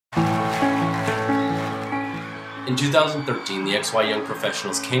In 2013, the XY Young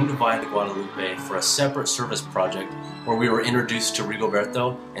Professionals came to Valle de Guadalupe for a separate service project where we were introduced to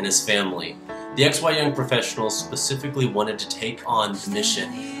Rigoberto and his family. The XY Young Professionals specifically wanted to take on the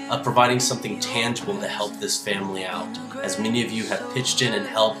mission of providing something tangible to help this family out. As many of you have pitched in and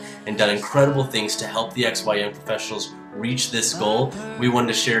helped and done incredible things to help the XY Young Professionals reach this goal, we wanted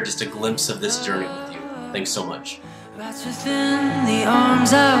to share just a glimpse of this journey with you. Thanks so much. Wrapped within the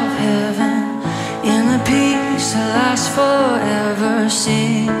arms of heaven, in a peace that lasts forever,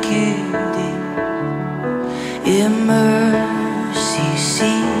 sinking deep in mercy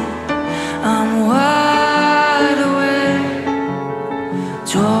seat. I'm wide awake,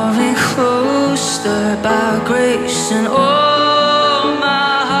 drawing closer by grace, and all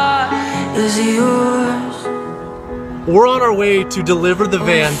my heart is yours. We're on our way to deliver the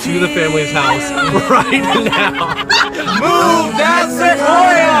van to the family's house right now. Move that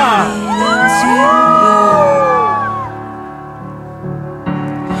Sequoia!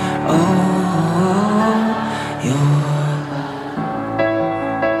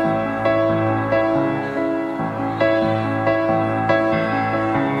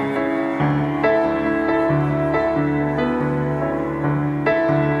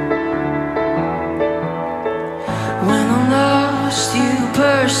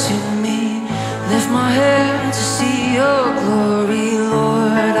 Pursue me, lift my head to see your glory,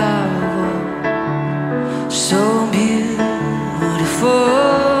 Lord, of all. So beautiful,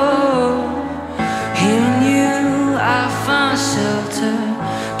 here in you I find shelter,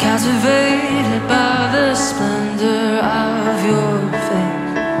 captivated by the splendor of your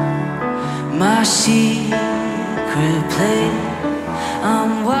face, my secret place.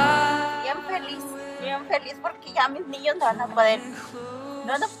 I'm wild. Bien feliz porque ya mis niños no van a poder.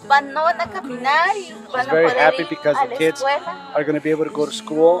 No van a caminar y van a poder happy ir because a the la kids escuela. are going to be able to go to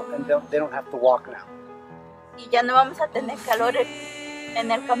school and they don't have to walk now. Y ya no vamos a tener calor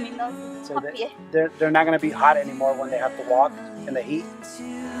en el camino So a pie. they're not going to be hot anymore when they have to walk in the heat.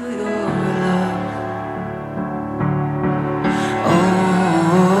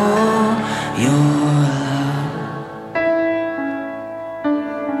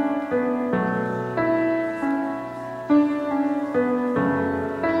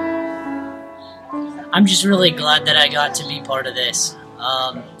 I'm just really glad that I got to be part of this.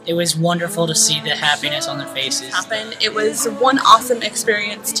 It was wonderful to see the happiness on their faces. It was one awesome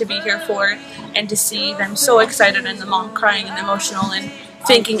experience to be here for, and to see them so excited and the mom crying and emotional and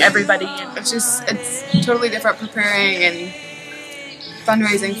thanking everybody. And it's totally different preparing and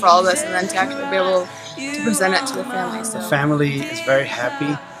fundraising for all this, and then to actually be able to present it to the family. So The family is very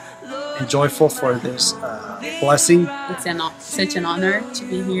happy and joyful for this blessing. It's such an honor to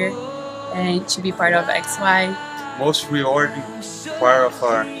be here and to be part of XY. Most rewarding part of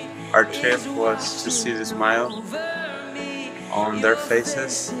our trip was to see the smile on their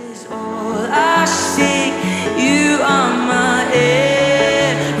faces. I see you are my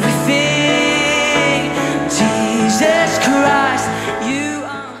everything, Jesus Christ, you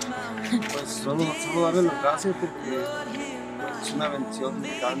are my... Pues solo darle las gracias porque es una bendición muy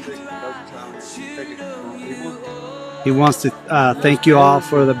grande gracias a la que conocimos. He wants to thank you all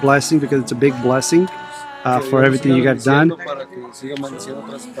for the blessing because it's a big blessing for everything you got done.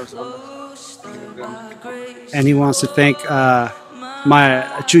 And he wants to thank my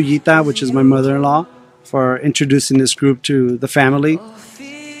Chuyita, which is my mother-in-law, for introducing this group to the family.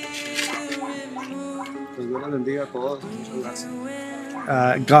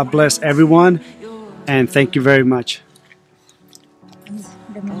 God bless everyone, and thank you very much.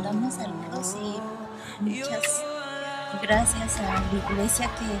 Gracias a la iglesia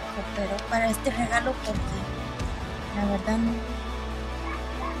que cooperó para este regalo, porque la verdad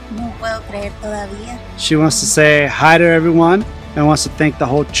no puedo creer todavía. She wants to say hi to everyone and wants to thank the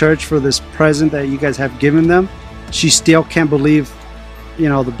whole church for this present that you guys have given them. She still can't believe,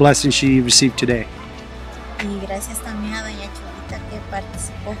 the blessing she received today. Y gracias también a doña Chulita que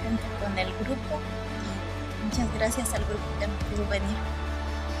participó junto con el grupo, y muchas gracias al grupo que no pudo venir.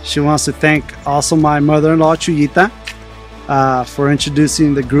 She wants to thank also my mother-in-law Chuyita for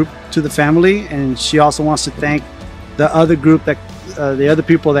introducing the group to the family, and she also wants to thank the other group the other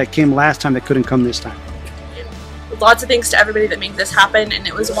people that came last time that couldn't come this time. Lots of thanks to everybody that made this happen, and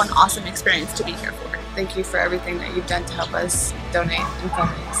it was one awesome experience to be here for. thank you for everything that you've done to help us donate and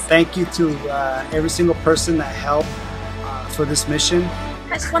fundraise. Thank you to every single person that helped for this mission.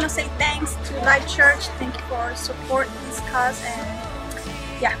 I just want to say thanks to LifeChurch. Thank you for supporting this cause,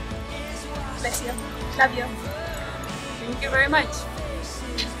 and yeah, bless you. Love you. Thank you very much.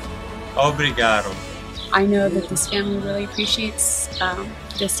 Obrigado. I know that this family really appreciates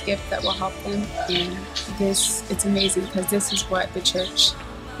this gift that will help them, and it's amazing because this is what the church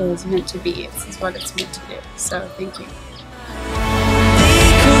is meant to be. This is what it's meant to do. So thank you.